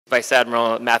Vice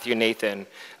Admiral Matthew Nathan.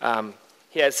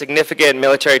 He has significant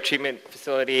military treatment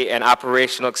facility and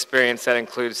operational experience that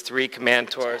includes 3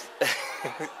 command tours.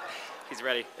 He's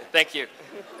ready. Thank you.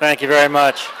 Thank you very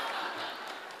much.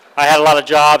 I had a lot of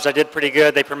jobs. I did pretty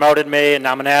good. They promoted me, and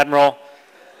I'm an admiral.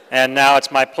 And now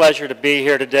it's my pleasure to be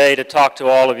here today to talk to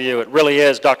all of you. It really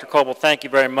is. Dr. Coble, thank you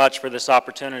very much for this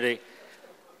opportunity.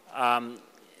 I'm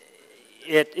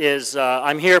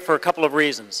here for a couple of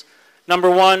reasons. Number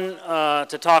one,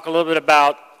 to talk a little bit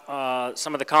about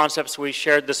some of the concepts we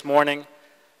shared this morning.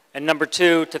 And number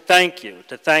two, to thank you,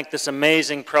 to thank this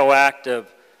amazing, proactive,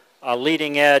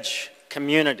 leading-edge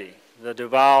community, the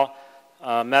Duval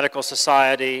Medical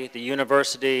Society, the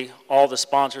university, all the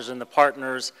sponsors and the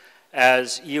partners,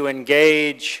 as you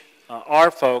engage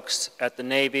our folks at the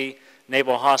Navy,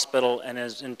 Naval Hospital, and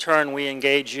as in turn we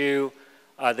engage you,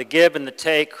 the give and the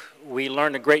take. We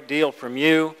learned a great deal from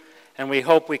you, and we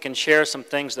hope we can share some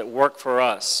things that work for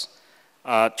us.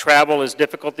 Travel is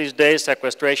difficult these days.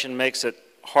 Sequestration makes it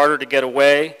harder to get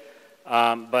away,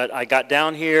 but I got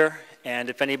down here, and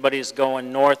if anybody's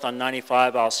going north on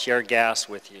 95, I'll share gas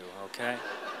with you, okay?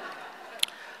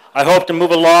 I hope to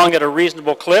move along at a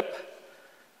reasonable clip.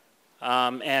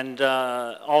 And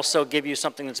also give you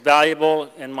something that's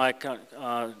valuable in my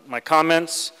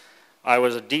comments. I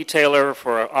was a detailer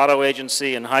for an auto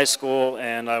agency in high school,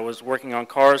 and I was working on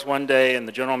cars one day, and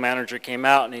the general manager came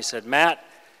out and he said, "Matt,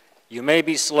 you may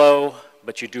be slow,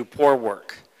 but you do poor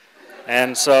work."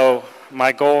 And so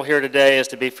my goal here today is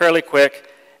to be fairly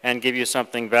quick and give you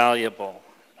something valuable.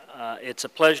 It's a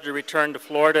pleasure to return to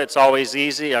Florida. It's always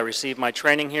easy. I received my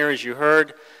training here, as you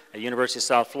heard, at University of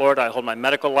South Florida. I hold my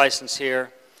medical license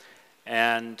here,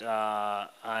 and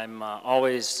I'm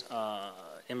always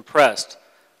impressed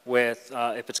with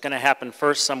if it's going to happen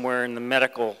first somewhere in the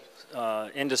medical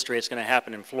industry, it's going to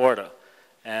happen in Florida.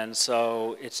 And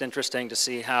so it's interesting to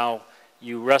see how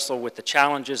you wrestle with the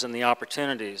challenges and the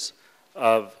opportunities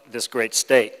of this great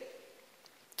state.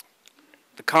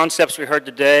 The concepts we heard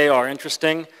today are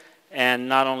interesting and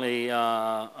not only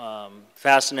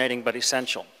fascinating but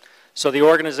essential. So the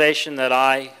organization that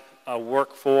I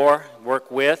work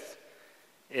with,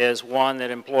 is one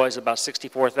that employs about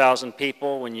 64,000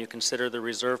 people when you consider the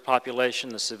reserve population,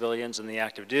 the civilians, and the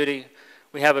active duty.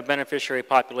 We have a beneficiary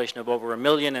population of over 1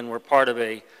 million, and we're part of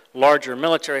a larger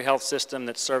military health system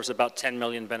that serves about 10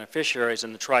 million beneficiaries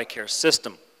in the TRICARE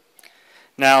system.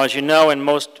 Now, as you know, in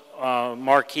most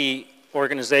marquee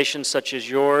organizations such as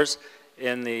yours,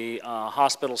 in the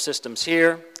hospital systems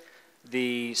here,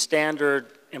 the standard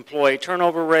employee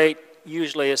turnover rate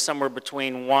usually is somewhere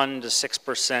between 1% to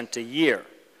 6% a year.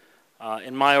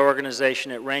 In my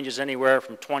organization, it ranges anywhere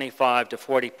from 25% to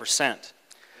 40%.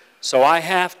 So we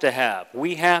have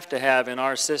to have in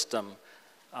our system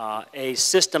a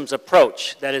systems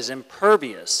approach that is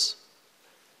impervious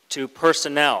to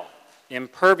personnel,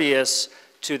 impervious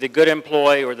to the good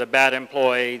employee or the bad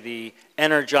employee, the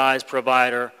energized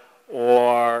provider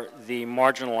or the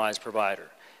marginalized provider.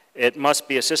 It must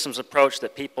be a systems approach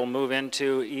that people move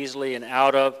into easily and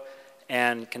out of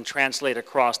and can translate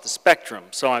across the spectrum.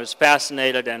 So I was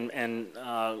fascinated and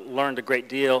learned a great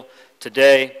deal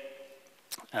today.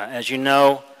 As you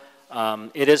know,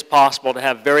 it is possible to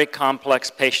have very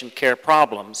complex patient care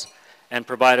problems and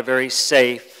provide a very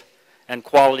safe and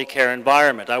quality care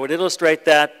environment. I would illustrate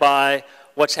that by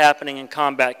what's happening in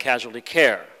combat casualty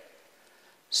care.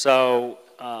 So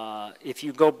if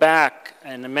you go back,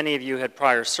 and many of you had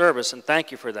prior service, and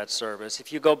thank you for that service,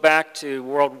 if you go back to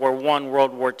World War I,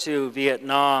 World War II,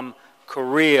 Vietnam,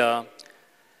 Korea,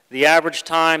 the average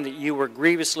time that you were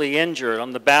grievously injured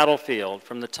on the battlefield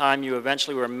from the time you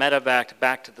eventually were medevaced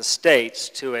back to the States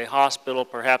to a hospital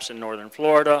perhaps in northern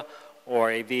Florida or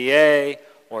a VA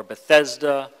or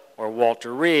Bethesda or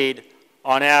Walter Reed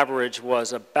on average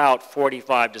was about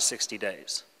 45 to 60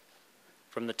 days.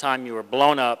 From the time you were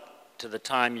blown up to the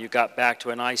time you got back to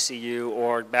an ICU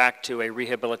or back to a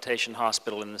rehabilitation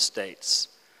hospital in the States.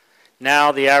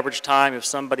 Now the average time if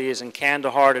somebody is in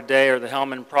Kandahar today or the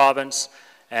Helmand province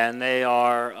and they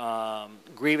are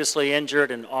grievously injured,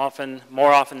 and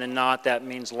more often than not, that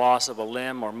means loss of a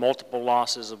limb or multiple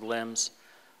losses of limbs.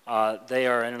 They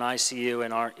are in an ICU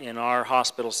in our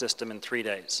hospital system in 3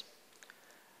 days.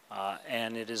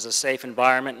 And it is a safe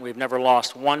environment. We've never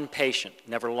lost one patient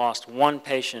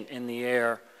in the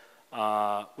air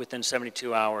within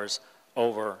 72 hours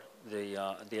over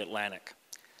the Atlantic.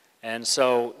 And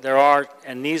so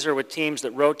these are with teams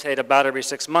that rotate about every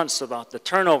 6 months, so the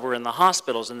turnover in the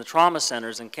hospitals and the trauma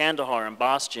centers in Kandahar and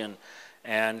Bastion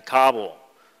and Kabul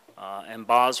and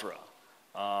Basra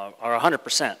are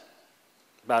 100%,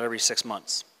 about every 6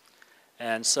 months.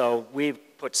 And so we've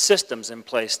put systems in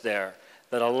place there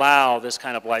that allow this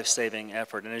kind of life-saving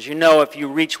effort. And as you know, if you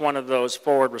reach one of those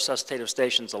forward resuscitative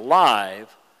stations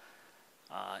alive,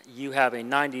 you have a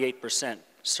 98%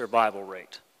 survival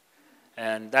rate.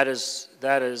 And that is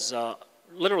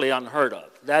literally unheard of.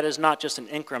 That is not just an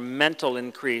incremental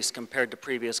increase compared to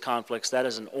previous conflicts, that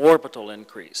is an orbital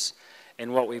increase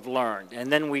in what we've learned.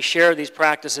 And then we share these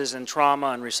practices in trauma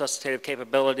and resuscitative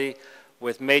capability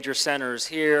with major centers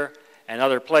here and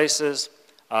other places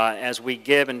as we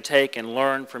give and take and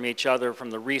learn from each other, from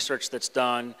the research that's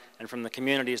done, and from the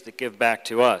communities that give back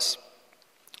to us.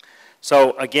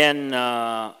 So again,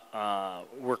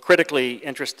 we're critically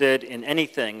interested in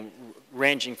anything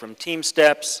ranging from team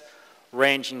steps,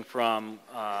 ranging from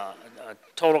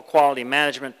total quality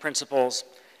management principles,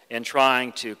 in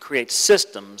trying to create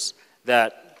systems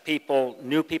that people,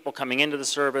 new people coming into the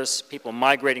service, people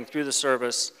migrating through the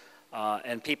service,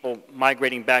 and people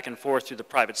migrating back and forth through the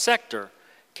private sector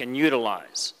can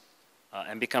utilize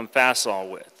and become facile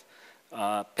with.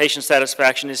 Patient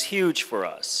satisfaction is huge for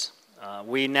us.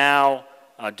 We now,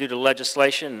 due to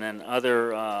legislation and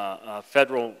other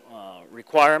federal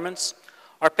requirements,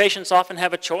 our patients often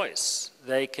have a choice.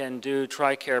 They can do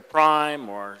TRICARE Prime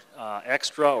or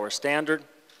Extra or Standard.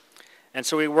 And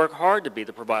so we work hard to be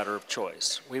the provider of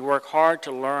choice. We work hard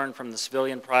to learn from the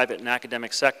civilian, private, and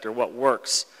academic sector what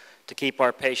works to keep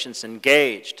our patients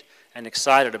engaged and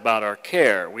excited about our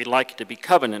care. We like to be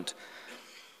covenant.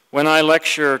 When I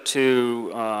lecture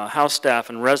to house staff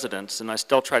and residents, and I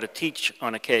still try to teach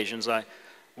on occasions,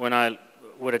 when I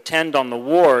would attend on the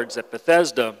wards at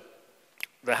Bethesda,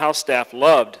 the house staff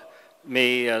loved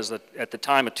me as, at the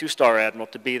time, a two-star admiral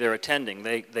to be there attending.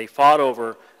 They fought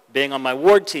over being on my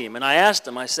ward team. And I asked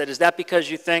them, I said, is that because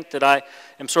you think that I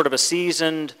am sort of a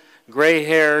seasoned,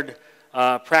 gray-haired,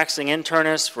 practicing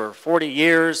internist for 40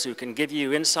 years who can give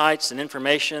you insights and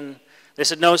information? They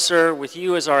said, no, sir, with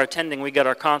you as our attending, we get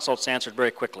our consults answered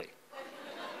very quickly.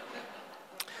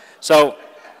 So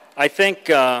I think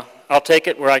I'll take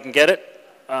it where I can get it.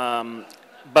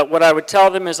 But what I would tell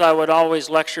them is I would always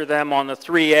lecture them on the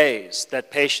 3 A's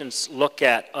that patients look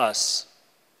at us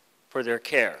for their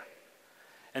care.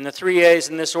 And the 3 A's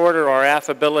in this order are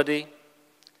affability,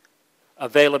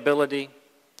 availability,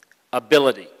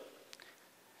 ability.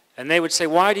 And they would say,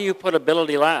 why do you put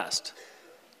ability last?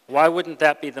 Why wouldn't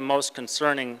that be the most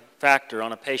concerning factor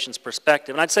on a patient's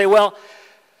perspective? And I'd say, well,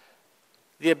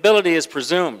 the ability is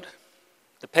presumed.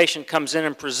 The patient comes in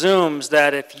and presumes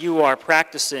that if you are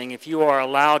practicing, if you are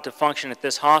allowed to function at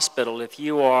this hospital, if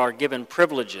you are given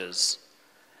privileges,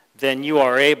 then you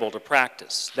are able to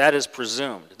practice. That is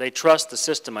presumed. They trust the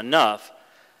system enough,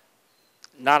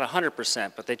 not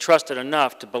 100%, but they trust it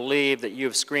enough to believe that you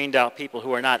have screened out people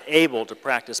who are not able to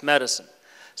practice medicine.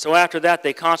 So after that,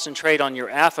 they concentrate on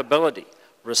your affability,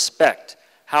 respect,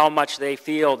 how much they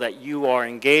feel that you are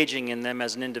engaging in them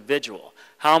as an individual,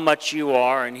 how much you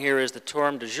are, and here is the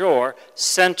term du jour,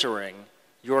 centering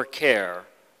your care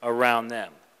around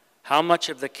them. How much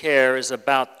of the care is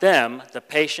about them, the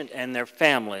patient and their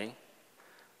family,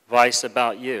 vice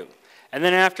about you. And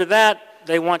then after that,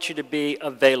 they want you to be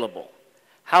available.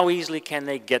 How easily can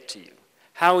they get to you?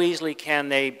 How easily can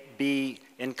they be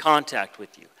in contact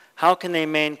with you? How can they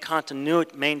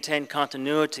maintain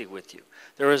continuity with you?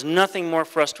 There is nothing more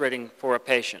frustrating for a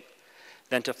patient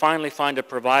than to finally find a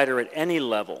provider at any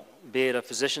level, be it a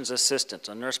physician's assistant,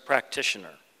 a nurse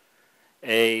practitioner,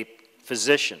 a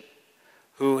physician,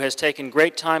 who has taken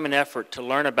great time and effort to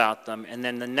learn about them, and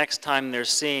then the next time they're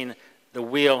seen, the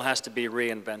wheel has to be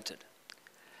reinvented.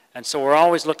 And so we're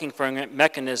always looking for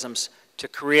mechanisms to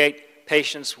create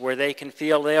patients where they can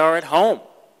feel they are at home.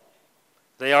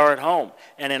 They are at home.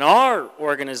 And in our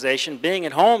organization, being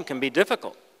at home can be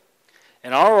difficult.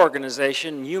 In our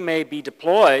organization, you may be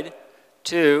deployed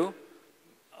to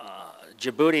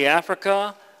Djibouti,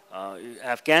 Africa,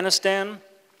 Afghanistan,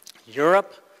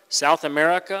 Europe, South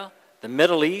America, the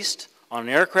Middle East, on an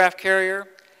aircraft carrier,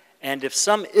 and if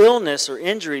some illness or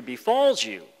injury befalls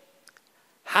you,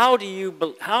 how do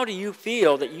you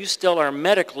feel that you still are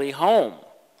medically home?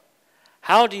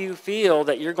 How do you feel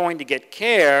that you're going to get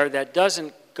care that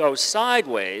doesn't go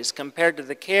sideways compared to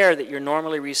the care that you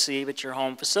normally receive at your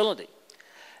home facility?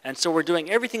 And so we're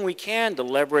doing everything we can to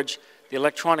leverage the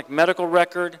electronic medical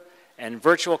record and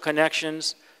virtual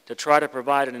connections to try to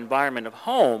provide an environment of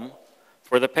home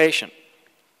for the patient.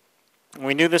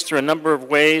 We do this through a number of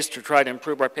ways to try to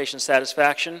improve our patient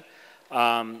satisfaction.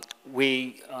 In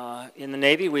the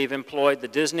Navy, we've employed the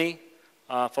Disney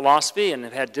philosophy and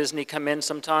have had Disney come in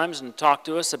sometimes and talk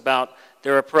to us about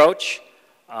their approach.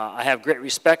 I have great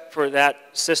respect for that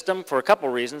system for a couple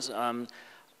reasons.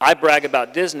 I brag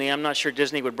about Disney. I'm not sure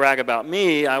Disney would brag about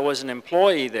me. I was an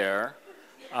employee there.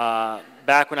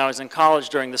 Back when I was in college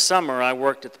during the summer, I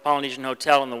worked at the Polynesian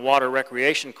Hotel in the water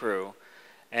recreation crew.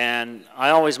 And I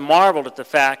always marveled at the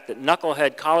fact that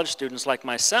knucklehead college students like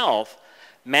myself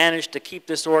managed to keep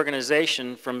this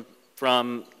organization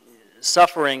from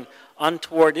suffering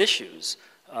untoward issues.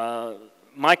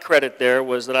 My credit there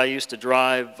was that I used to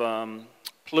drive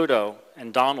Pluto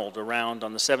and Donald around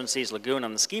on the Seven Seas Lagoon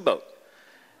on the ski boat.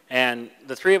 And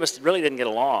the three of us really didn't get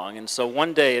along. And so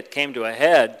one day it came to a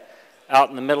head out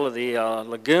in the middle of the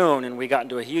lagoon, and we got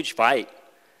into a huge fight.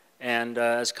 And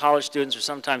as college students are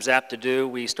sometimes apt to do,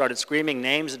 we started screaming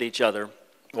names at each other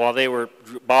while they were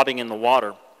bobbing in the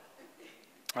water.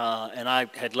 And I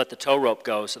had let the tow rope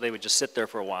go, so they would just sit there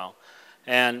for a while.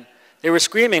 And they were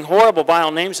screaming horrible,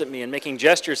 vile names at me and making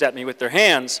gestures at me with their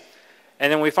hands.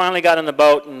 And then we finally got in the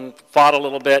boat and fought a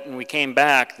little bit, and we came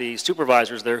back. The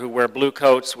supervisors there, who wear blue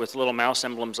coats with little mouse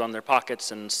emblems on their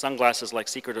pockets and sunglasses like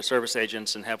Secret Service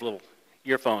agents and have little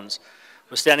earphones,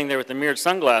 was standing there with the mirrored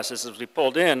sunglasses as we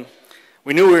pulled in.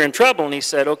 We knew we were in trouble, and he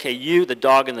said, "Okay, you, the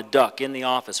dog, and the duck, in the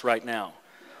office right now."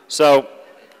 So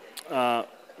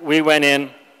we went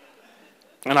in,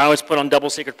 and I was put on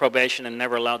double secret probation and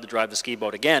never allowed to drive the ski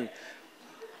boat again,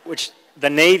 which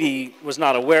the Navy was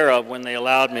not aware of when they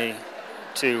allowed me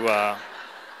to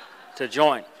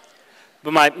join.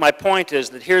 But my point is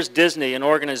that here's Disney, an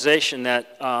organization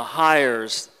that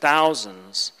hires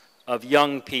thousands of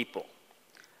young people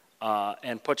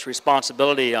and puts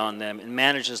responsibility on them and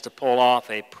manages to pull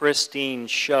off a pristine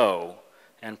show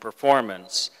and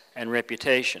performance and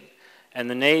reputation. And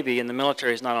the Navy and the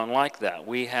military is not unlike that.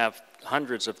 We have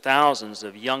hundreds of thousands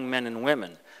of young men and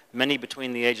women, many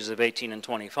between the ages of 18 and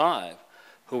 25,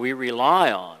 who we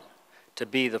rely on to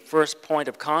be the first point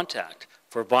of contact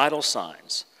for vital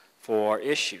signs, for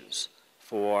issues,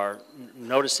 for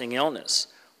noticing illness.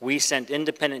 We sent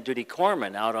independent duty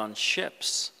corpsmen out on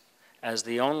ships as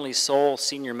the only sole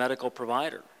senior medical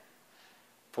provider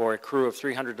for a crew of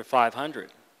 300 to 500.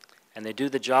 And they do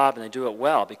the job, and they do it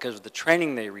well because of the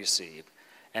training they receive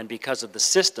and because of the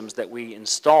systems that we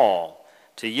install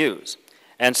to use.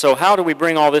 And so how do we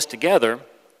bring all this together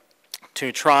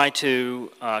to try to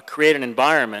create an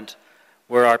environment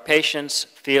where our patients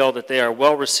feel that they are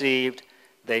well received,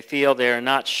 they feel they are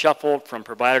not shuffled from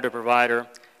provider to provider,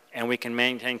 and we can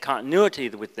maintain continuity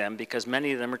with them because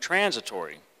many of them are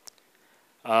transitory.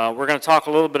 We're going to talk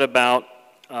a little bit about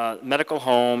medical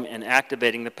home and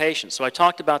activating the patient. So I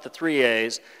talked about the 3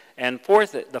 A's, and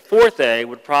the fourth A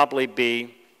would probably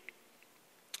be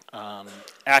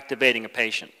activating a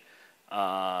patient.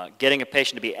 Getting a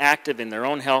patient to be active in their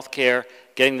own health care,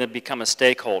 getting them to become a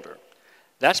stakeholder.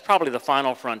 That's probably the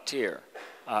final frontier.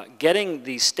 Getting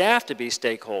the staff to be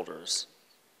stakeholders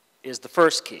is the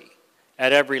first key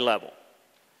at every level.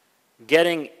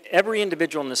 Getting every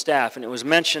individual in the staff, and it was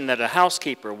mentioned that a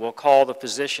housekeeper will call the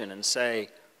physician and say,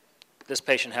 this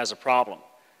patient has a problem.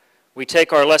 We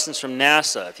take our lessons from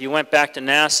NASA. If you went back to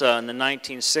NASA in the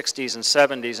 1960s and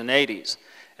 70s and 80s,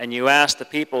 and you asked the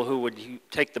people who would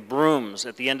take the brooms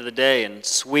at the end of the day and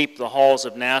sweep the halls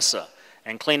of NASA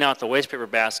and clean out the waste paper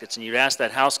baskets, and you'd ask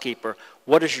that housekeeper,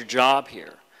 what is your job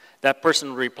here? That person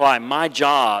would reply, my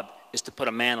job is to put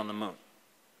a man on the moon.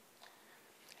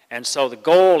 And so the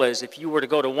goal is, if you were to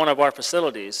go to one of our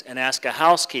facilities and ask a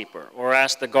housekeeper or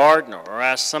ask the gardener or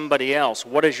ask somebody else,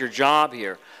 what is your job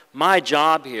here? My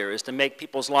job here is to make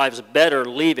people's lives better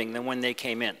leaving than when they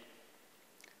came in.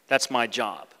 That's my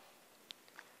job.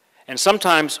 And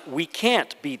sometimes we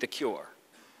can't be the cure.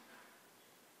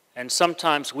 And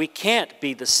sometimes we can't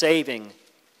be the saving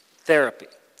therapy.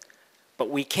 But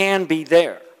we can be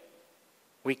there.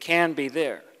 We can be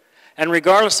there. And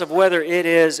regardless of whether it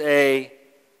is a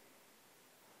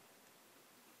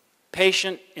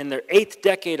patient in their 8th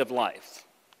decade of life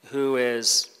who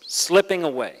is slipping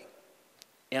away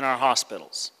in our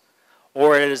hospitals,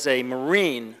 or it is a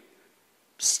Marine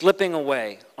slipping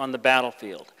away on the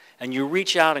battlefield, and you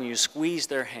reach out and you squeeze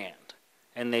their hand,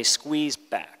 and they squeeze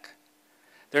back.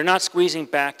 They're not squeezing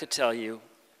back to tell you,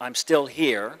 I'm still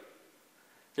here.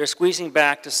 They're squeezing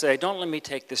back to say, don't let me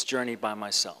take this journey by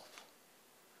myself.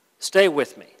 Stay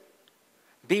with me.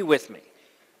 Be with me.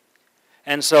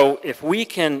 And so if we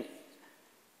can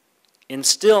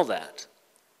instill that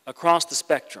across the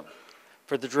spectrum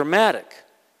for the dramatic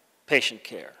patient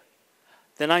care,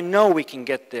 then I know we can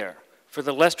get there for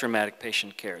the less dramatic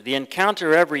patient care. The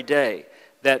encounter every day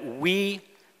that we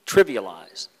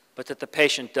trivialize, but that the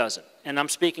patient doesn't. And I'm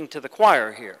speaking to the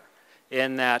choir here,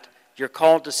 in that you're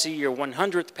called to see your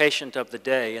 100th patient of the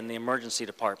day in the emergency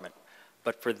department.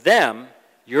 But for them,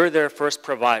 you're their first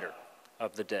provider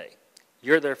of the day.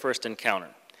 You're their first encounter.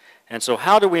 And so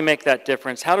how do we make that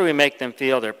difference? How do we make them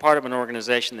feel they're part of an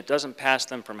organization that doesn't pass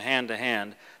them from hand to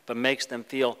hand, but makes them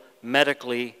feel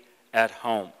medically at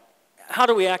home? How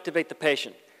do we activate the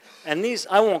patient? And these,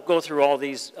 I won't go through all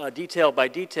these detail by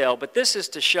detail, but this is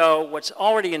to show what's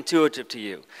already intuitive to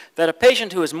you, that a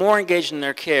patient who is more engaged in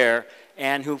their care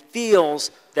and who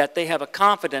feels that they have a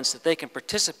confidence that they can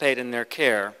participate in their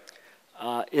care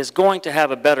is going to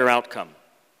have a better outcome.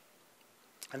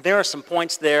 And there are some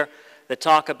points there that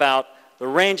talk about the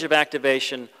range of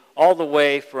activation all the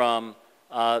way from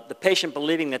the patient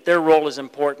believing that their role is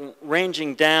important,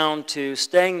 ranging down to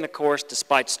staying the course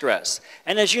despite stress.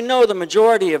 And as you know, the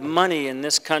majority of money in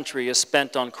this country is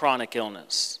spent on chronic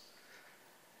illness.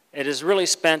 It is really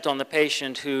spent on the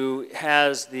patient who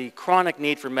has the chronic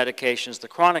need for medications, the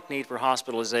chronic need for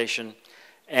hospitalization,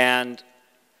 and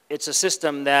it's a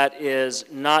system that is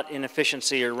not in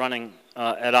efficiency or running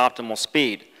at optimal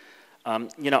speed.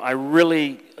 You know, I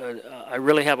really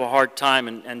have a hard time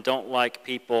and don't like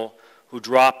people who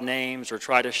drop names or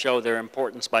try to show their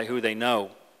importance by who they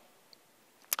know.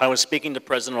 I was speaking to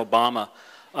President Obama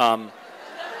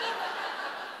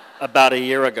about a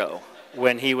year ago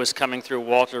when he was coming through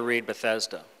Walter Reed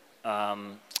Bethesda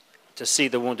to see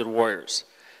the Wounded Warriors.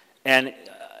 And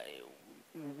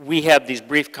we had these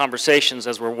brief conversations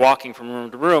as we're walking from room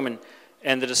to room,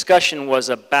 and the discussion was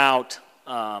about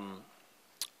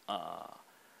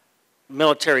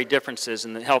military differences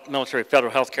in the military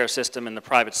federal health care system and the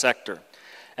private sector.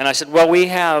 And I said, well, we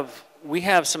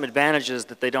have some advantages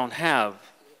that they don't have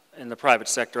in the private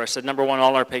sector. I said, number one,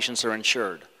 all our patients are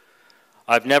insured.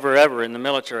 I've never ever in the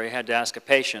military had to ask a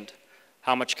patient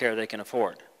how much care they can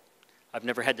afford. I've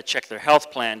never had to check their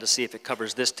health plan to see if it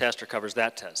covers this test or covers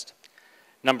that test.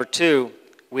 Number two,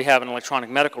 we have an electronic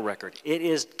medical record. It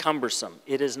is cumbersome.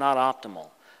 It is not optimal,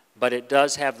 but it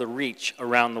does have the reach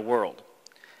around the world.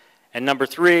 And number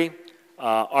three,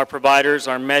 our providers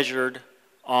are measured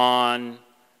on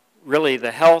really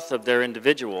the health of their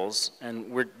individuals, and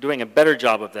we're doing a better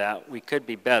job of that. We could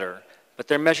be better, but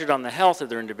they're measured on the health of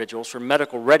their individuals for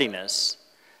medical readiness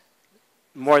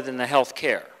more than the health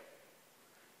care.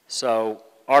 So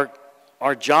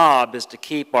our job is to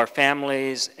keep our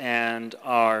families and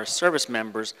our service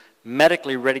members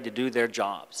medically ready to do their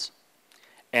jobs,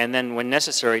 and then when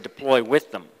necessary deploy with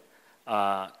them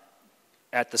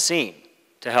at the scene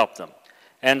to help them.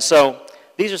 And so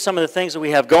these are some of the things that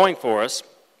we have going for us.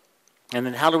 And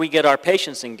then how do we get our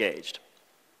patients engaged?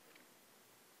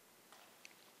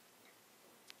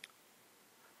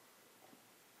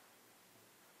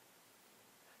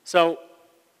 So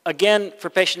again, for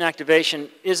patient activation,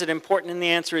 is it important? And the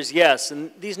answer is yes.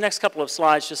 And these next couple of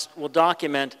slides just will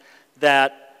document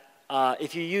that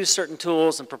if you use certain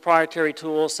tools and proprietary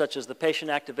tools such as the patient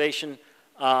activation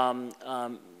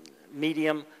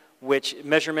medium,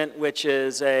 measurement, which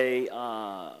is a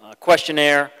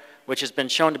questionnaire, which has been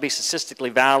shown to be statistically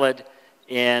valid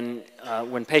in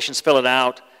when patients fill it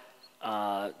out,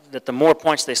 that the more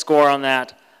points they score on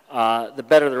that, the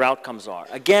better their outcomes are.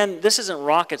 Again, this isn't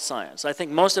rocket science. I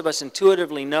think most of us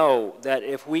intuitively know that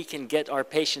if we can get our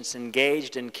patients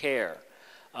engaged in care.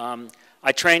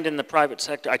 I trained in the private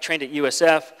sector. I trained at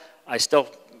USF. I still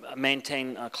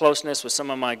maintain closeness with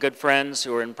some of my good friends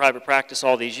who are in private practice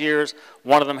all these years.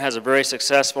 One of them has a very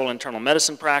successful internal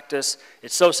medicine practice.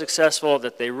 It's so successful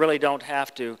that they really don't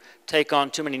have to take on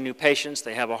too many new patients.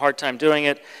 They have a hard time doing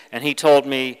it. And he told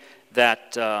me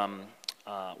that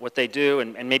what they do,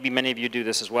 and maybe many of you do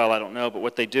this as well, I don't know, but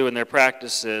what they do in their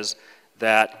practice is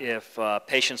that if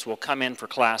patients will come in for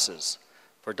classes,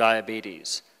 for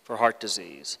diabetes, for heart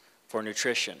disease, for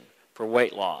nutrition, for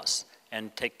weight loss,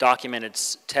 and take documented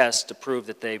tests to prove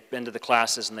that they've been to the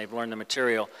classes and they've learned the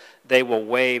material, they will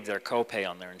waive their copay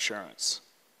on their insurance.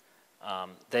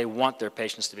 They want their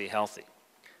patients to be healthy.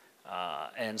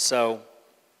 And so,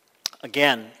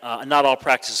 again, not all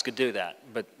practices could do that,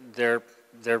 but they're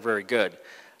very good.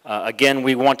 Again,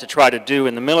 we want to try to do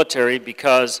in the military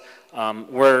because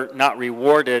we're not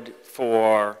rewarded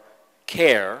for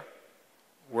care,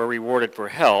 we're rewarded for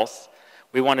health.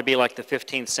 We want to be like the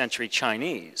 15th century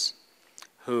Chinese,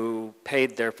 who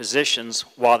paid their physicians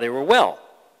while they were well.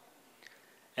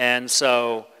 And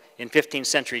so in 15th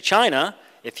century China,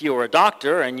 if you were a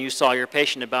doctor and you saw your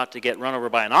patient about to get run over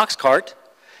by an ox cart,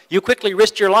 you quickly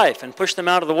risked your life and pushed them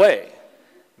out of the way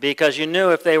because you knew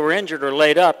if they were injured or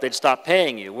laid up, they'd stop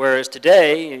paying you. Whereas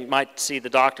today, you might see the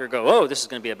doctor go, oh, this is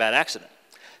going to be a bad accident.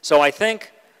 So I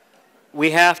think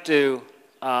we have to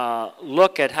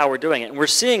look at how we're doing it. And we're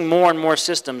seeing more and more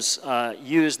systems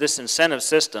use this incentive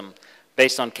system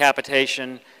based on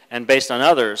capitation and based on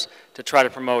others to try to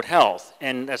promote health.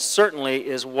 And that certainly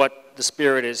is what the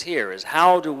spirit is here, is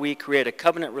how do we create a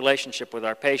covenant relationship with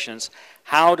our patients?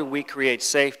 How do we create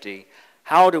safety?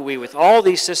 How do we, with all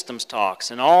these systems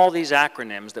talks and all these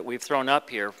acronyms that we've thrown up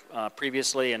here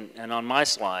previously and on my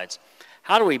slides,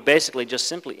 how do we basically just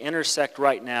simply intersect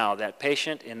right now that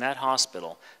patient in that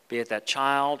hospital, be it that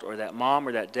child or that mom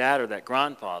or that dad or that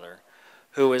grandfather,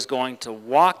 who is going to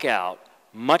walk out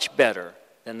much better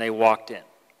than they walked in,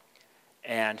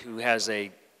 and who has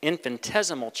an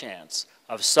infinitesimal chance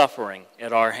of suffering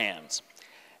at our hands.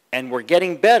 And we're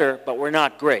getting better, but we're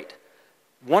not great.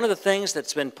 One of the things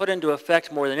that's been put into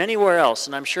effect more than anywhere else,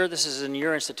 and I'm sure this is in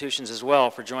your institutions as well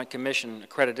for Joint Commission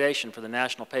accreditation for the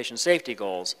National Patient Safety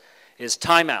Goals, is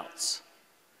timeouts.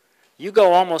 You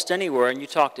go almost anywhere and you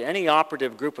talk to any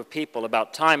operative group of people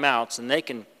about timeouts, and they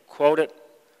can quote it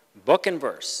book and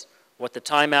verse, what the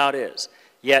timeout is.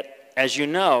 Yet, as you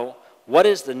know, what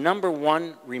is the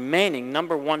remaining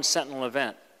number one sentinel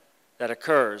event that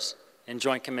occurs in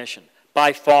Joint Commission?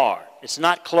 By far. It's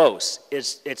not close.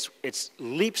 It's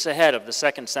leaps ahead of the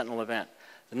second sentinel event.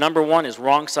 The number one is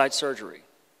wrong side surgery.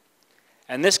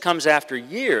 And this comes after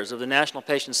years of the National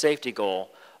Patient Safety Goal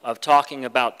of talking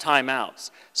about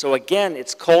timeouts. So again,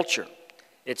 it's culture,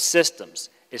 it's systems,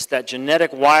 it's that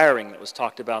genetic wiring that was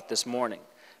talked about this morning.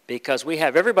 Because we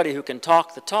have everybody who can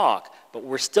talk the talk, but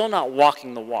we're still not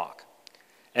walking the walk.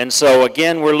 And so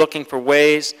again, we're looking for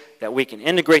ways that we can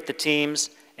integrate the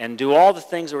teams and do all the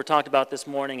things that were talked about this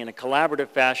morning in a collaborative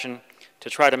fashion to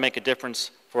try to make a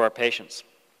difference for our patients.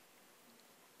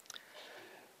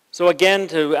 So again,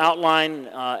 to outline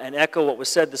and echo what was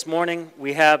said this morning,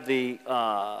 we have the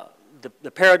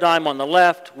paradigm on the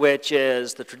left, which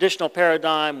is the traditional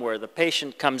paradigm where the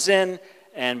patient comes in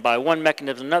and by one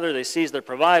mechanism or another, they seize their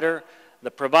provider.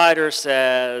 The provider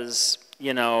says,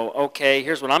 you know, okay,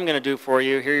 here's what I'm going to do for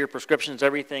you. Here are your prescriptions,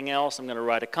 everything else. I'm going to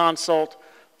write a consult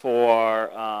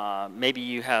for maybe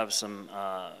you have some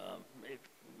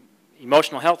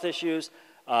emotional health issues.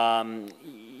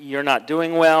 You're not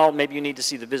doing well. Maybe you need to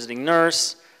see the visiting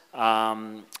nurse.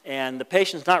 And the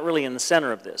patient's not really in the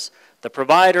center of this. The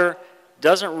provider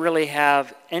doesn't really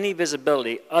have any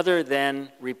visibility other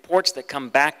than reports that come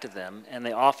back to them, and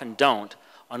they often don't,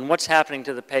 on what's happening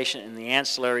to the patient in the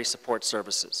ancillary support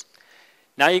services.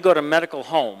 Now you go to medical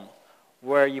home,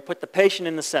 where you put the patient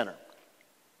in the center,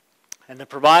 and the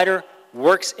provider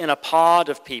works in a pod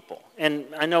of people. And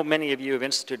I know many of you have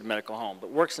instituted medical home, but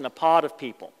works in a pod of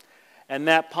people. And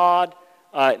that pod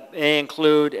may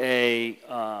include a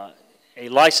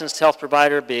licensed health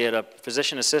provider, be it a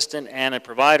physician assistant and a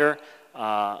provider,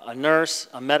 a nurse,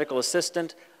 a medical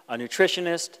assistant, a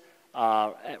nutritionist,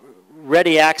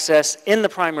 ready access in the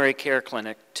primary care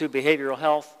clinic to behavioral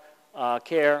health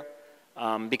care,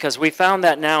 because we found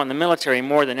that now in the military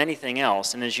more than anything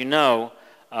else. And as you know,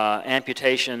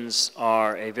 amputations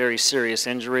are a very serious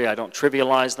injury. I don't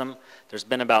trivialize them. There's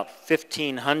been about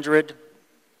 1,500,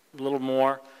 a little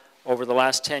more, over the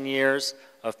last 10 years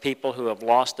of people who have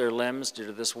lost their limbs due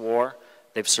to this war.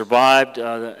 They've survived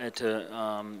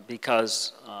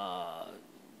because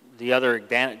the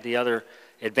other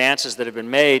advances that have been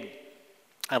made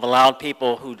have allowed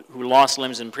people who lost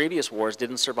limbs in previous wars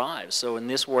didn't survive. So in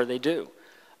this war they do.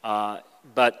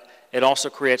 But it also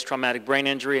creates traumatic brain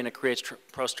injury, and it creates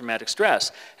post-traumatic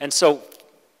stress. And so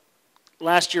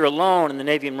last year alone in the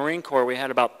Navy and Marine Corps, we had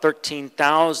about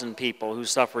 13,000 people who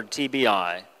suffered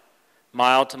TBI,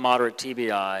 mild to moderate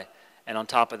TBI, and on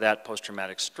top of that,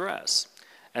 post-traumatic stress.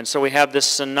 And so we have this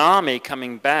tsunami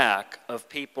coming back of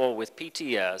people with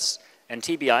PTS and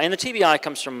TBI. And the TBI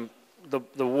comes from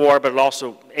the war, but it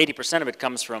also 80% of it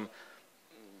comes from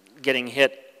getting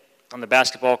hit on the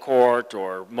basketball court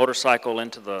or motorcycle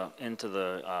into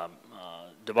the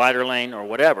divider lane or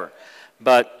whatever.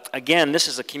 But again, this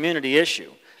is a community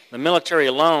issue. The military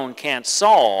alone can't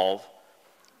solve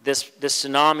this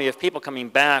tsunami of people coming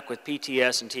back with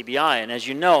PTS and TBI. And as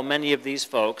you know, many of these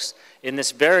folks in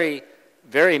this very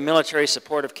military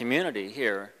supportive community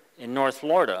here in North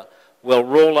Florida will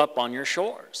roll up on your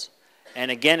shores. And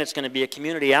again, it's going to be a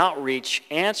community outreach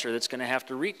answer that's going to have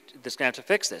to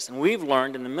fix this. And we've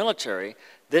learned in the military,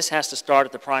 this has to start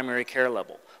at the primary care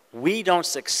level. We don't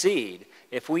succeed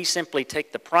if we simply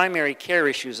take the primary care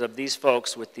issues of these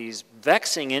folks with these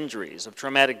vexing injuries of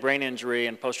traumatic brain injury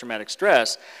and post-traumatic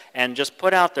stress and just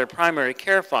put out their primary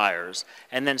care fires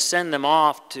and then send them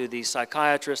off to the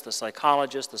psychiatrist, the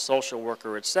psychologist, the social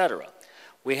worker, etc.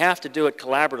 We have to do it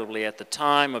collaboratively at the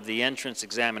time of the entrance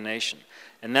examination.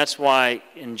 And that's why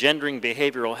engendering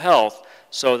behavioral health,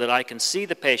 so that I can see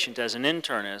the patient as an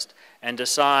internist and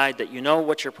decide that you know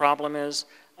what your problem is,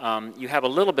 you have a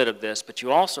little bit of this, but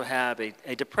you also have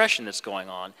a depression that's going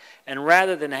on. And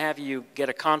rather than have you get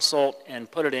a consult and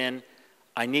put it in,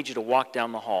 I need you to walk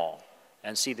down the hall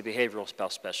and see the behavioral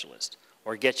health specialist,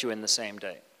 or get you in the same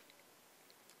day.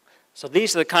 So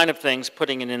these are the kind of things,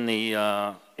 putting it in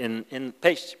the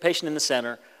patient in the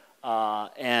center,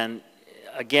 and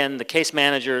again, the case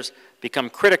managers become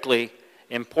critically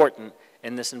important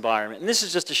in this environment. And this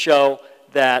is just to show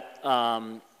that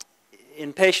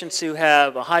in patients who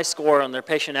have a high score on their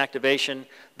patient activation,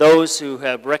 those who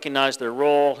have recognized their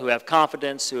role, who have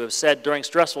confidence, who have said during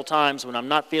stressful times when I'm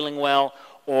not feeling well,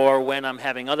 or when I'm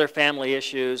having other family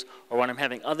issues, or when I'm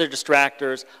having other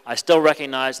distractors, I still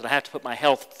recognize that I have to put my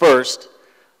health first,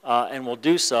 and will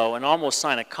do so, and almost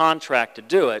sign a contract to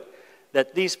do it,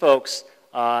 that these folks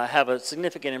have a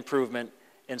significant improvement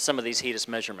in some of these HEDIS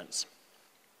measurements.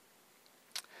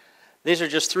 These are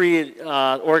just three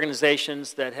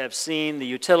organizations that have seen the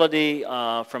utility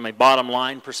from a bottom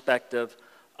line perspective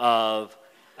of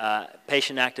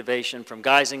patient activation, from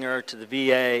Geisinger to the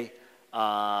VA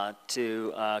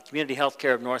to Community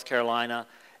Healthcare of North Carolina.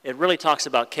 It really talks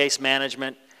about case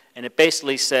management, and it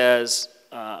basically says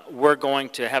we're going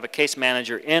to have a case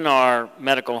manager in our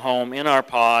medical home, in our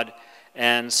pod,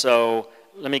 and so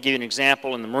let me give you an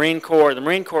example. In the Marine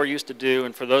Corps used to do,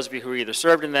 and for those of you who either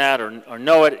served in that or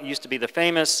know it, it used to be the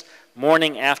famous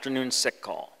morning, afternoon sick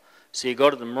call. So you go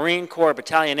to the Marine Corps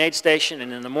Battalion Aid Station,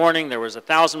 and in the morning there was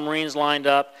 1,000 Marines lined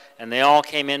up, and they all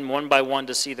came in one by one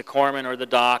to see the corpsman or the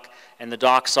doc, and the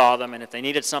doc saw them, and if they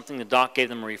needed something, the doc gave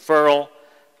them a referral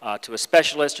to a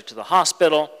specialist or to the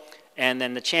hospital, and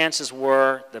then the chances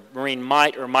were the Marine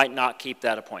might or might not keep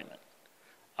that appointment.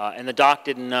 And the doc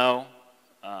didn't know,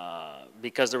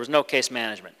 because there was no case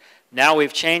management. Now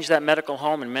we've changed that medical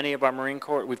home in many of our Marine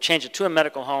Corps. We've changed it to a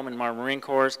medical home in our Marine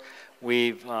Corps.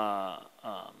 We've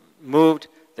moved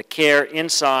the care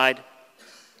inside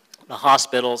the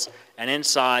hospitals and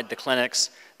inside the clinics.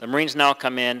 The Marines now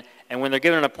come in, and when they're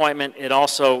given an appointment, it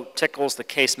also tickles the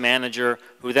case manager,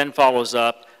 who then follows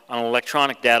up on an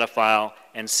electronic data file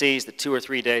and sees that 2 or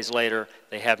 3 days later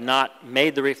they have not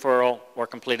made the referral or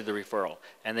completed the referral.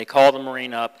 And they call the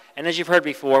Marine up, and as you've heard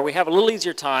before, we have a little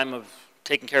easier time of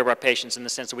taking care of our patients in the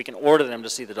sense that we can order them to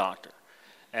see the doctor.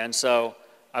 And so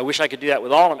I wish I could do that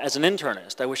with all of them. As an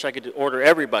internist, I wish I could order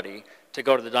everybody to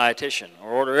go to the dietitian or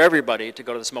order everybody to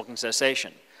go to the smoking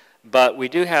cessation. But we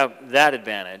do have that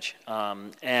advantage,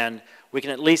 and we can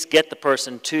at least get the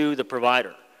person to the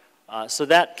provider. So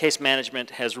that case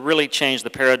management has really changed the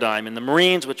paradigm. And the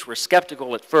Marines, which were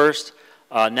skeptical at first,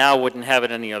 now wouldn't have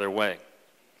it any other way.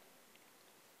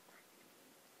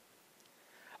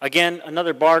 Again,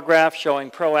 another bar graph showing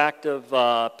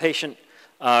proactive patient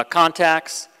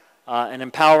contacts and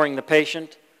empowering the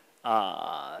patient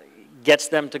gets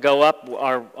them to go up.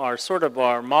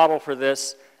 Our model for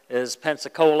this is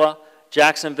Pensacola.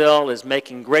 Jacksonville is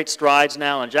making great strides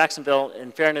now, and Jacksonville,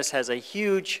 in fairness, has a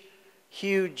huge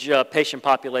patient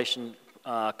population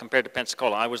compared to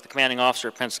Pensacola. I was the commanding officer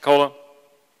at Pensacola,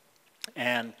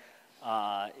 and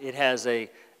it has a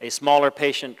smaller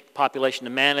patient population to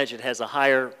manage. It has a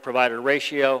higher provider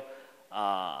ratio,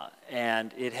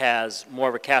 and it has more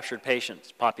of a captured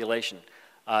patient population.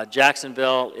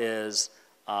 Jacksonville is,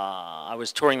 I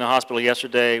was touring the hospital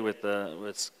yesterday with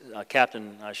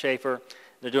Captain Schaefer.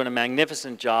 They're doing a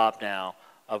magnificent job now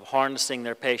of harnessing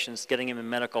their patients, getting them in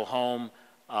medical home,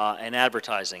 and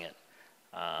advertising it.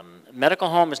 Medical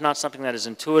home is not something that is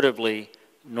intuitively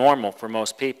normal for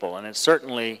most people, and it's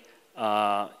certainly,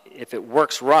 if it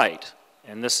works right,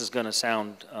 and this is going to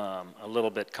sound a little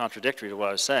bit contradictory to what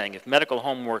I was saying, if medical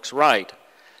home works right,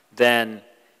 then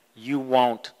you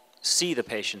won't see the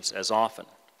patients as often.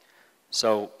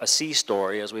 So a C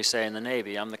story, as we say in the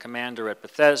Navy, I'm the commander at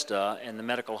Bethesda, and the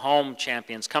medical home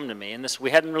champions come to me, and we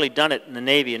hadn't really done it in the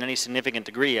Navy in any significant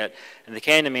degree yet, and they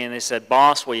came to me and they said,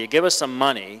 "Boss, will you give us some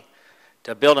money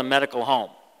to build a medical home?"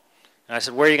 And I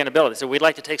said, "Where are you going to build it?" They said, "We'd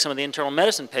like to take some of the internal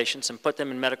medicine patients and put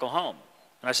them in medical home."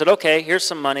 And I said, "Okay, here's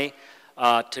some money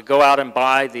to go out and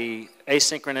buy the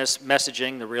asynchronous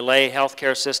messaging, the relay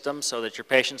healthcare system, so that your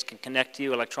patients can connect to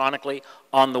you electronically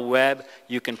on the web.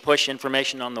 You can push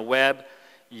information on the web.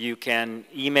 You can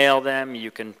email them. You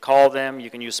can call them. You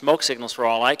can use smoke signals for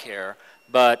all I care.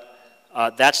 But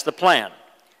that's the plan."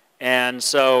 And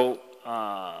so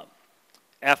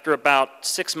after about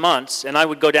 6 months, and I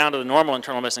would go down to the normal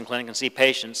internal medicine clinic and see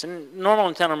patients, and normal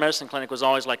internal medicine clinic was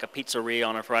always like a pizzeria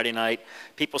on a Friday night,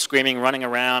 people screaming, running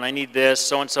around, "I need this,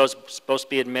 so-and-so's supposed to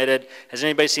be admitted, has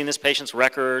anybody seen this patient's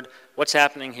record, what's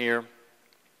happening here?"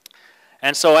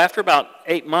 And so after about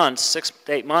 8 months, 6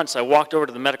 to 8 months, I walked over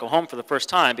to the medical home for the first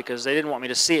time because they didn't want me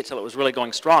to see it till it was really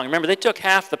going strong. Remember, they took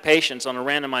half the patients on a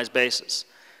randomized basis.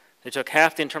 They took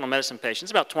half the internal medicine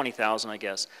patients, about 20,000, I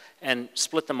guess, and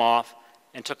split them off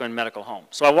and took them in medical home.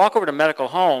 So I walk over to medical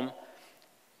home,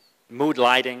 mood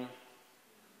lighting,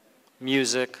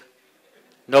 music,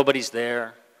 nobody's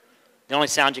there. The only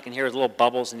sound you can hear is little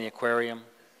bubbles in the aquarium.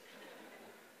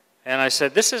 And I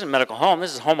said, this isn't medical home,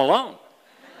 this is Home Alone.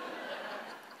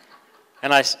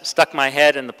 And I stuck my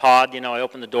head in the pod, you know, I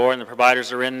opened the door and the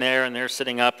providers are in there and they're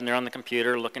sitting up and they're on the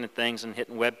computer looking at things and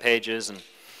hitting web pages and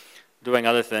doing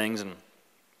other things. And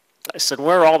I said,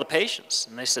 where are all the patients?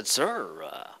 And they said, sir,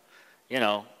 you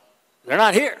know, they're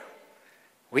not here.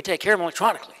 We take care of them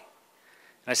electronically.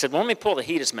 And I said, well, let me pull the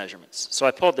HEDIS measurements. So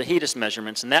I pulled the HEDIS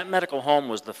measurements, and that medical home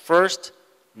was the first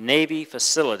Navy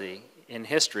facility in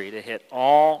history to hit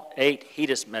all 8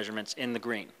 HEDIS measurements in the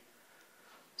green.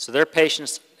 So their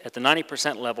patients at the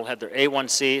 90% level had their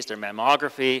A1Cs, their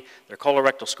mammography, their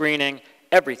colorectal screening,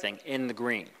 everything in the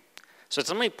green. So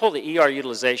let me pull the ER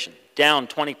utilization down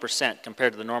 20%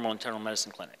 compared to the normal internal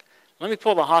medicine clinic. Let me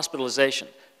pull the hospitalization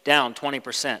down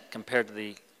 20% compared to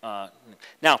the...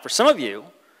 Now, for some of you,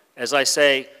 as I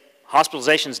say,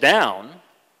 hospitalization's down,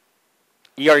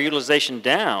 ER utilization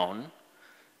down,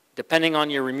 depending on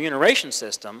your remuneration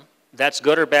system, that's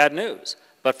good or bad news.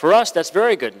 But for us, that's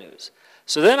very good news.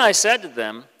 So then I said to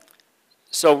them,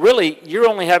 so really, you're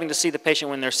only having to see the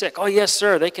patient when they're sick. Oh, yes,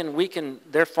 sir,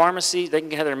 their pharmacy, they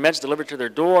can have their meds delivered to their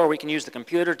door. We can use the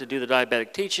computer to do the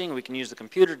diabetic teaching. We can use the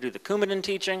computer to do the Coumadin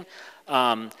teaching.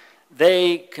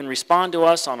 They can respond to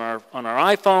us on our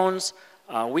iPhones.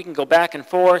 We can go back and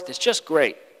forth. It's just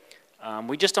great.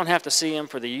 We just don't have to see them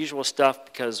for the usual stuff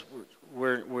because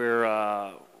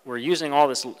we're using all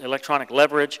this electronic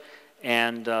leverage,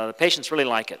 and the patients really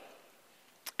like it.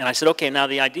 And I said, okay, now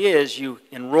the idea is you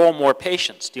enroll more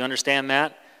patients. Do you understand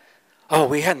that? Oh,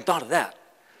 we hadn't thought of that.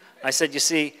 I said, you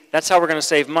see, that's how we're going to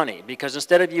save money, because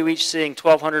instead of you each seeing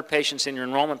 1,200 patients in your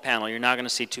enrollment panel, you're now going to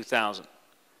see 2,000. And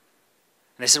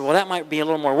they said, well, that might be a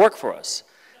little more work for us.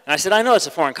 And I said, I know it's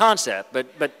a foreign concept,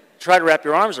 but try to wrap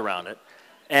your arms around it.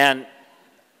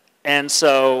 And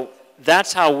so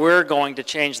that's how we're going to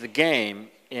change the game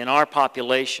in our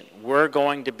population. We're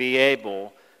going to be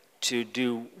able to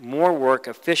do more work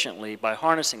efficiently by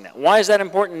harnessing that. Why is that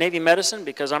important in Navy medicine?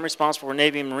 Because I'm responsible for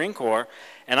Navy and Marine Corps,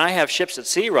 and I have ships at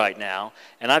sea right now,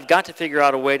 and I've got to figure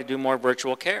out a way to do more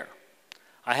virtual care.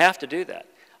 I have to do that.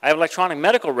 I have an electronic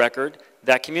medical record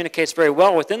that communicates very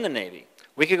well within the Navy.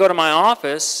 We could go to my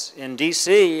office in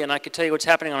DC, and I could tell you what's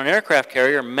happening on an aircraft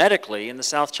carrier medically in the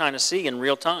South China Sea in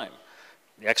real time.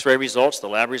 The x-ray results, the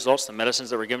lab results, the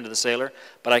medicines that were given to the sailor,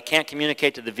 but I can't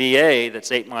communicate to the VA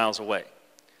that's 8 miles away.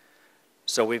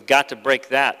 So we've got to break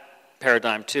that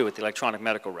paradigm too with the electronic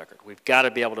medical record. We've got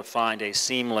to be able to find a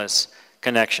seamless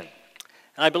connection.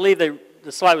 And I believe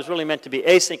the slide was really meant to be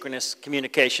asynchronous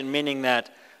communication, meaning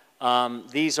that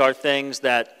these are things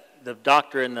that the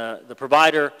doctor and the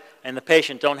provider and the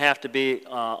patient don't have to be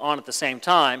on at the same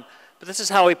time. But this is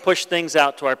how we push things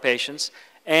out to our patients.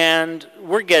 And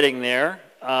we're getting there.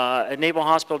 At Naval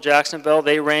Hospital Jacksonville,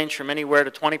 they range from anywhere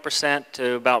to 20%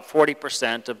 to about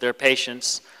 40% of their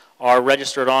patients are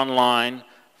registered online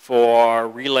for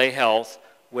Relay Health,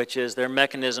 which is their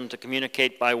mechanism to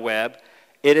communicate by web.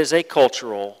 It is a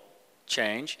cultural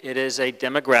change. It is a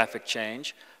demographic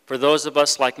change. For those of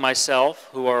us like myself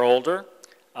who are older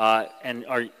and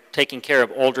are taking care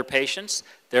of older patients,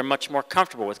 they're much more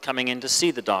comfortable with coming in to see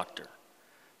the doctor.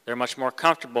 They're much more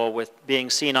comfortable with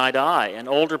being seen eye to eye, and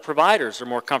older providers are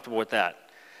more comfortable with that.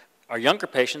 Our younger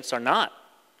patients are not.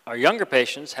 Our younger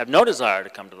patients have no desire to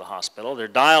come to the hospital. They're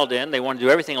dialed in. They want to do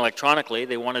everything electronically.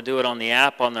 They want to do it on the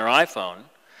app on their iPhone.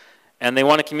 And they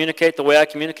want to communicate the way I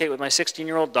communicate with my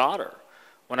 16-year-old daughter.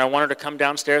 When I want her to come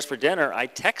downstairs for dinner, I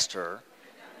text her,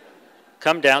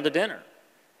 come down to dinner.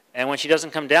 And when she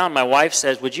doesn't come down, my wife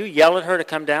says, would you yell at her to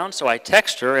come down? So I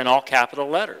text her in all capital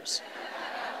letters,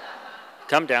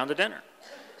 come down to dinner.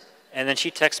 And then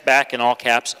she texts back in all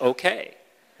caps, okay.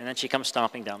 And then she comes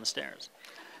stomping down the stairs.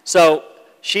 So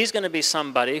she's going to be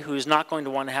somebody who's not going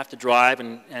to want to have to drive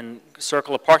and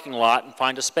circle a parking lot and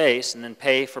find a space and then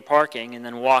pay for parking and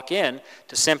then walk in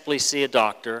to simply see a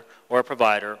doctor or a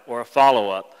provider or a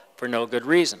follow-up for no good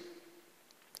reason.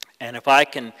 And if I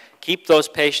can keep those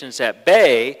patients at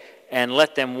bay and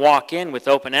let them walk in with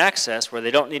open access where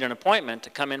they don't need an appointment to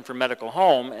come in for medical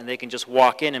home and they can just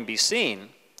walk in and be seen,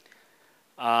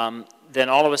 then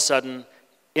all of a sudden,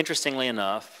 interestingly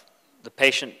enough, the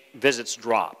patient visits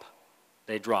drop.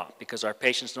 They drop because our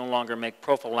patients no longer make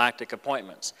prophylactic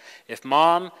appointments. If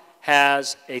mom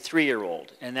has a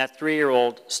 3-year-old, and that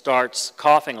 3-year-old starts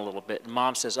coughing a little bit, and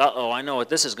mom says, uh-oh, I know what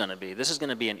this is going to be. This is going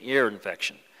to be an ear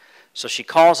infection. So she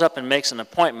calls up and makes an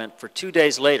appointment for 2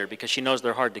 days later because she knows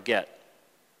they're hard to get.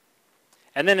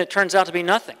 And then it turns out to be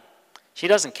nothing. She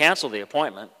doesn't cancel the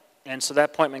appointment, and so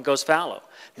that appointment goes fallow.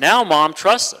 Now mom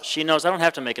trusts us. She knows I don't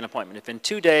have to make an appointment. If in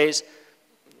 2 days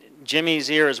Jimmy's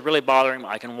ear is really bothering him,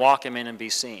 I can walk him in and be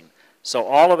seen. So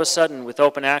all of a sudden, with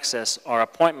open access, our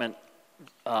appointment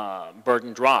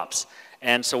burden drops,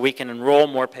 and so we can enroll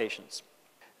more patients.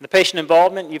 The patient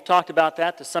involvement, you've talked about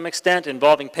that to some extent,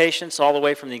 involving patients all the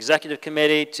way from the executive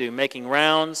committee to making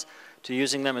rounds, to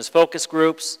using them as focus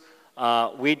groups.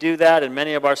 We do that in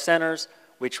many of our centers.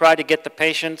 We try to get the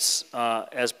patients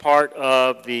as part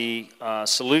of the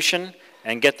solution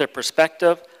and get their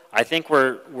perspective. I think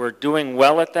we're doing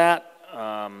well at that.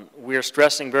 We're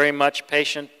stressing very much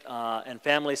patient and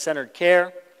family-centered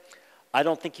care. I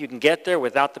don't think you can get there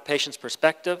without the patient's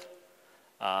perspective.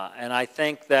 And I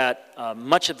think that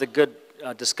much of the good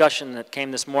discussion that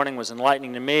came this morning was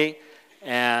enlightening to me.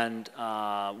 And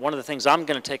one of the things I'm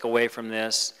going to take away from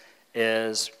this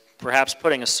is perhaps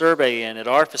putting a survey in at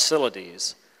our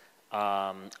facilities,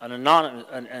 a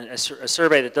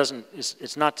survey that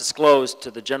it's not disclosed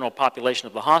to the general population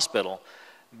of the hospital,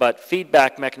 but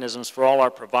feedback mechanisms for all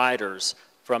our providers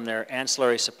from their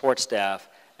ancillary support staff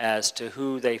as to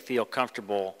who they feel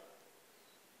comfortable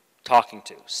talking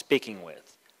to, speaking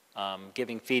with,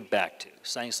 giving feedback to,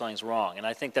 saying something's wrong. And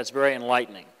I think that's very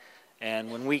enlightening.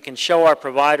 And when we can show our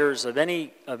providers of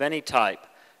any type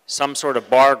some sort of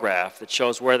bar graph that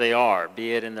shows where they are,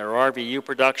 be it in their RVU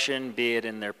production, be it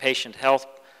in their patient health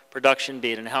production,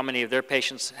 be it in how many of their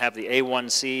patients have the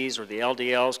A1Cs or the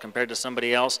LDLs compared to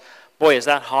somebody else, boy, is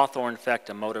that Hawthorne effect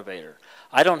a motivator.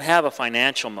 I don't have a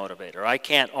financial motivator. I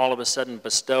can't all of a sudden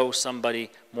bestow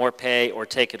somebody more pay or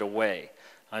take it away.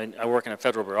 I work in a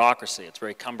federal bureaucracy. It's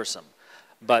very cumbersome.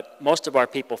 But most of our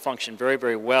people function very,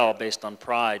 very well based on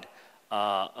pride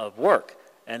of work.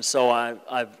 And so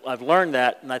I've learned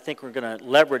that, and I think we're going to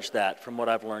leverage that from what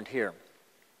I've learned here.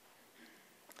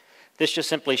 This just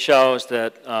simply shows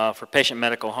that for patient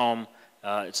medical home,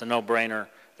 it's a no-brainer.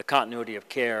 The continuity of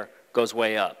care goes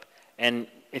way up. And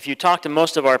if you talk to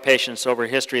most of our patients over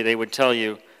history, they would tell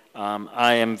you,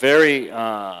 I am very,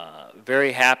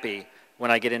 very happy when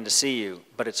I get in to see you,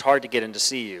 but it's hard to get in to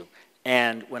see you.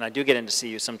 And when I do get in to see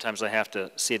you, sometimes I have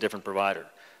to see a different provider.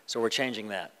 So we're changing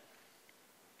that.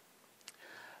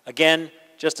 Again,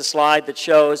 just a slide that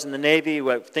shows in the Navy,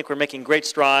 I think we're making great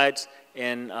strides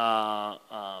in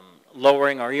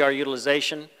lowering our ER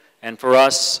utilization. And for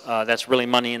us, that's really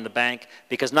money in the bank,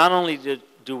 because not only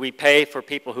do we pay for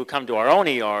people who come to our own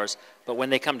ERs, but when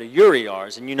they come to your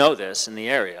ERs, and you know this in the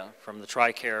area from the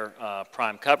TRICARE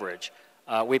Prime coverage,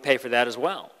 we pay for that as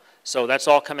well. So that's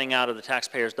all coming out of the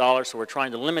taxpayers' dollars, so we're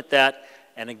trying to limit that.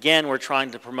 And again, we're trying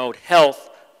to promote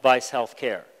health vice health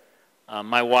care.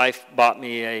 My wife bought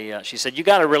me she said, you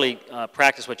got to really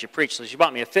practice what you preach. So she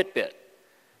bought me a Fitbit.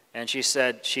 And she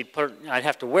said I'd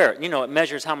have to wear it. You know, it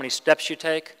measures how many steps you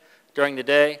take during the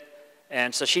day.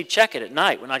 And so she'd check it at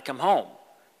night when I'd come home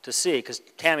to see, because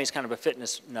Tammy's kind of a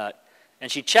fitness nut. And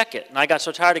she'd check it. And I got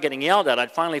so tired of getting yelled at,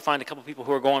 I'd finally find a couple people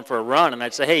who were going for a run, and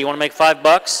I'd say, hey, you want to make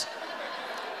 $5?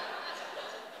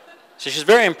 So she was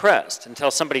very impressed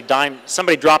until somebody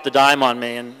dropped a dime on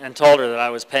me and told her that I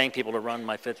was paying people to run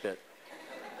my Fitbit.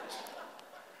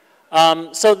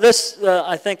 So this,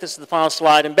 I think this is the final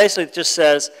slide, and basically it just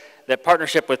says that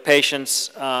partnership with patients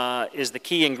is the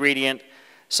key ingredient.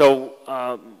 So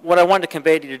what I wanted to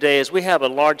convey to you today is we have a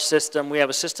large system. We have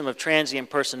a system of transient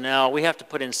personnel. We have to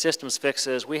put in systems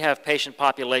fixes. We have patient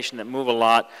population that move a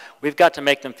lot. We've got to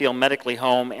make them feel medically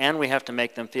home, and we have to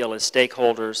make them feel as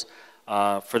stakeholders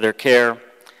for their care.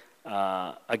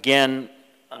 Again,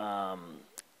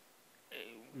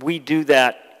 we do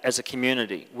that as a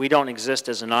community. We don't exist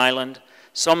as an island.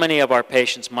 So many of our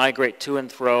patients migrate to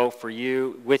and fro for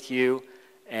you, with you,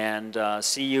 and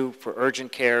see you for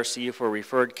urgent care, see you for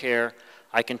referred care.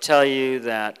 I can tell you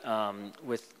that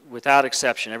without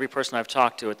exception, every person I've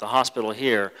talked to at the hospital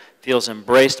here feels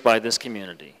embraced by this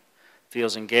community,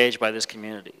 feels engaged by this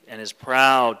community, and is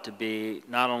proud to be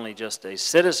not only just a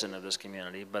citizen of this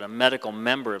community, but a medical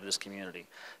member of this community.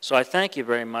 So I thank you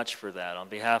very much for that on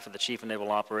behalf of the Chief of Naval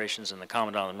Operations and the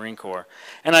Commandant of the Marine Corps.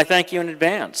 And I thank you in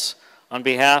advance on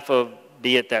behalf of,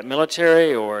 be it that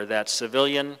military or that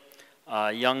civilian,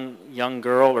 young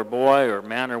girl or boy or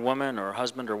man or woman or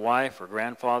husband or wife or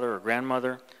grandfather or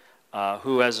grandmother,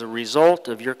 who as a result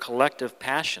of your collective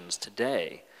passions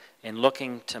today in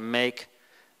looking to make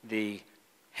the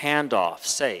handoff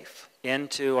safe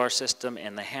into our system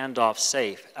and the handoff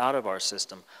safe out of our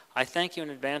system, I thank you in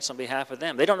advance on behalf of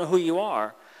them. They don't know who you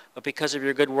are, but because of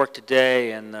your good work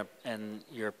today and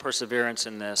your perseverance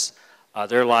in this,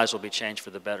 their lives will be changed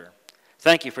for the better.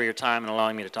 Thank you for your time and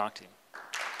allowing me to talk to you.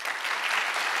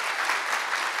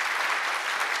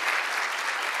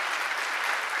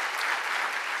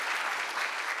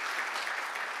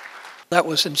 That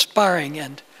was inspiring,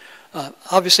 and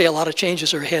obviously a lot of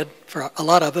changes are ahead for a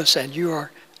lot of us, and you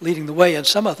are leading the way in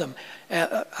some of them.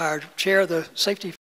 Our chair of the Safety